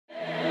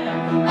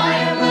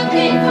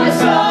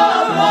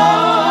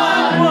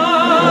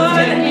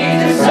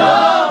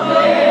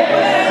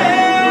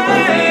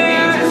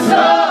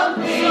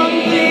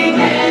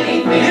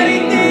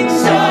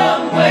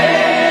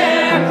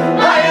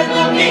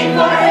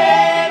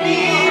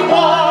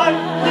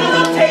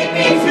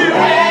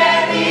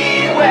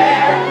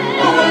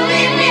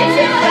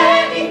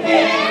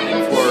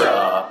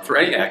For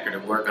any actor to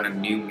work on a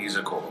new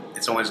musical,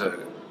 it's always a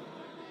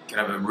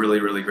kind of a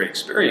really great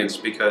experience,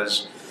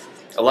 because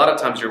a lot of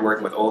times you're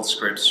working with old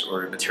scripts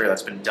or material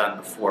that's been done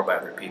before by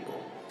other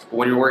people. But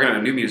when you're working on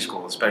a new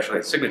musical, especially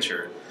at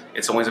Signature,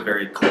 it's always a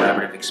very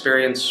collaborative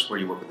experience where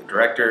you work with the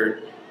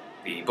director,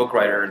 the book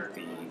writer,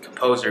 the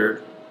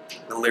composer,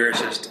 the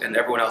lyricist, and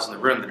everyone else in the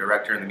room, the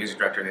director and the music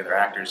director and the other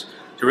actors,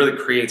 to really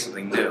create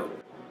something new.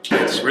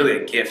 It's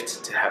really a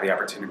gift to have the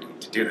opportunity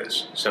to do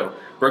this. So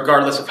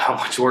regardless of how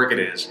much work it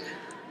is,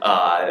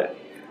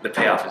 the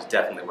payoff is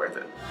definitely worth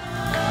it.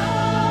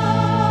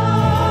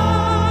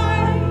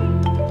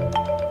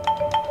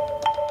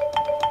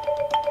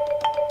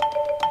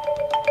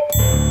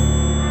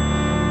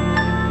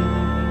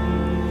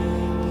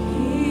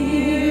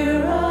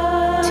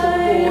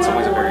 It's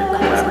always a very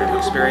collaborative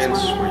experience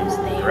where you work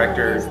with the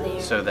director,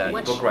 so that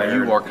book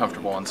writer, you are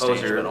comfortable on stage,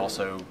 composer, but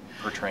also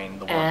portraying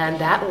the work. And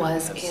that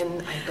was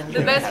in, I believe,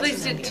 the best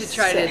place to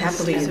try to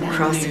Happily in the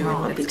crossing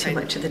room won't be too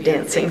much of the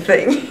dancing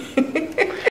thing.